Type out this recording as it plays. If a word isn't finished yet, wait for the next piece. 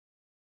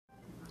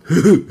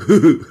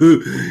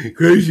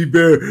Crazy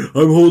Bear,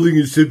 I'm holding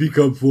his sippy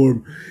cup for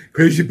him.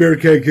 Crazy Bear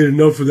can't get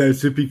enough of that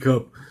sippy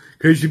cup.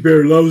 Crazy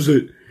Bear loves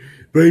it.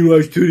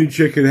 Brainwashed Tooting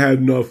Chicken had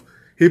enough.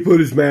 He put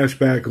his mask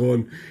back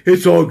on.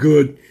 It's all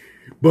good.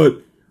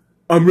 But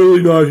I'm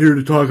really not here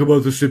to talk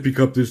about the sippy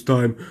cup this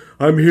time.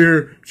 I'm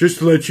here just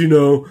to let you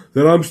know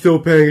that I'm still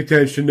paying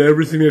attention to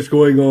everything that's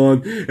going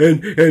on.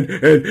 And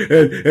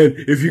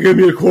if you give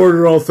me a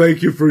quarter, I'll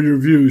thank you for your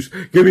views.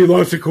 Give me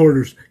lots of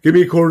quarters. Give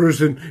me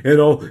quarters and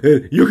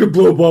you can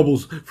blow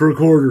bubbles for a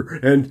quarter.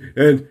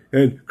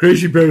 And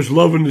Crazy Bear's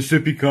loving the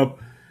sippy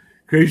cup.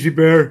 Crazy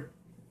Bear.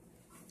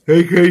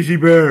 Hey, Crazy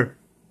Bear.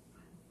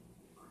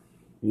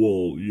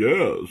 Well,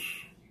 yes.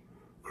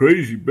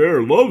 Crazy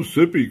Bear loves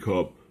sippy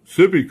cup.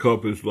 Sippy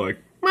cup is like,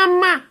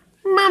 Mama,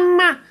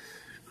 Mama.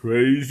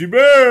 Crazy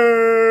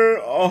Bear.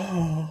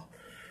 Oh.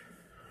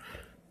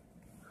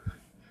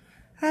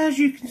 As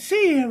you can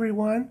see,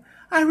 everyone,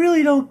 I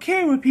really don't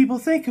care what people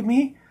think of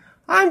me.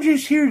 I'm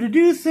just here to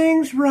do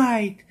things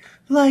right.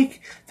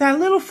 Like that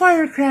little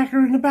firecracker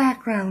in the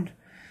background.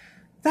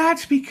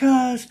 That's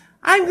because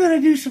I'm going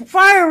to do some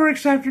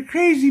fireworks after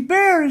Crazy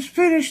Bear is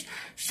finished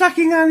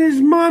sucking on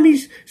his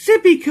mommy's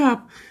sippy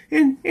cup.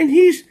 And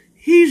he's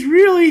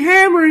really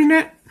hammering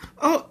that.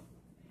 Oh,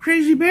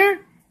 Crazy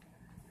Bear?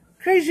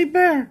 Crazy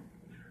Bear.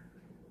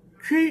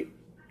 Crazy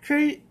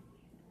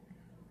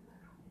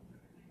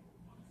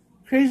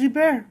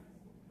Bear.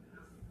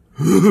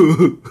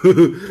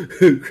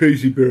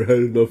 Crazy Bear had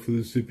enough of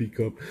the sippy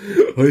cup.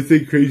 I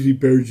think Crazy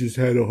Bear just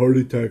had a heart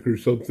attack or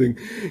something,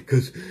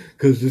 cause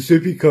the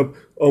sippy cup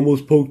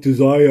almost poked his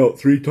eye out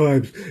 3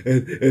 times,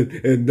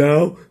 and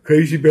now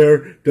Crazy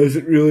Bear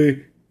doesn't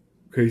really.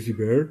 Crazy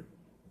Bear?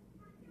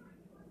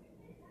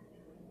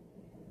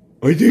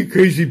 I think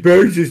Crazy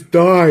Bear just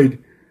died.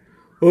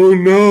 Oh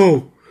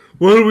no!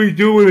 What do we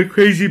do when a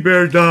Crazy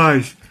Bear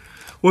dies?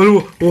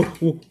 What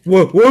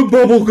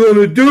Bubble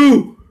gonna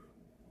do?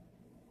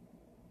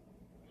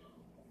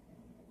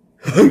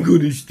 I'm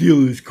gonna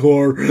steal his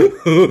car.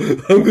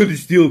 I'm gonna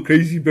steal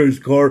Crazy Bear's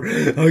car.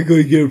 I'm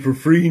gonna get it for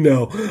free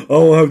now.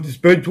 I'll have to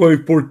spend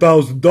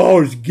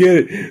 $24,000 to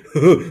get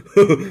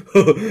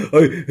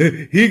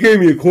it. He gave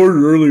me a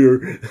quarter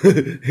earlier.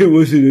 It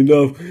wasn't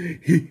enough.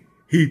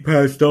 He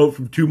passed out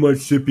from too much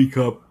sippy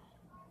cup.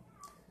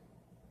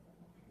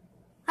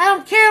 I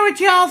don't care what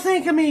y'all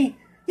think of me.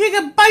 You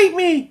can bite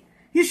me.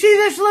 You see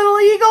this little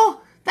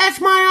eagle?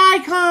 That's my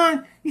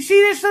icon. You see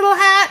this little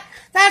hat?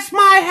 That's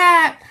my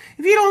hat.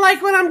 If you don't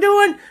like what I'm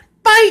doing,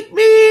 bite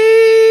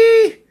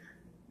me!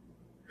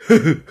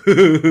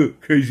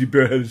 Crazy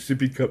Bear had a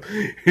sippy cup.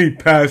 He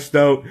passed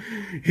out.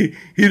 He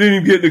didn't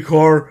even get in the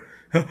car.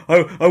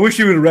 I wish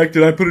he would have wrecked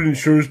it. I put an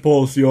insurance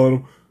policy on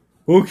him.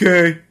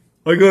 Okay,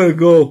 I gotta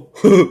go.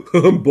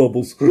 I'm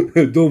Bubbles.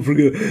 Don't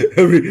forget,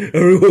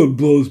 everyone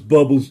blows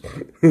bubbles.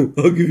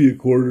 I'll give you a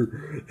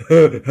quarter.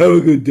 Have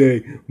a good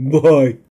day. Bye.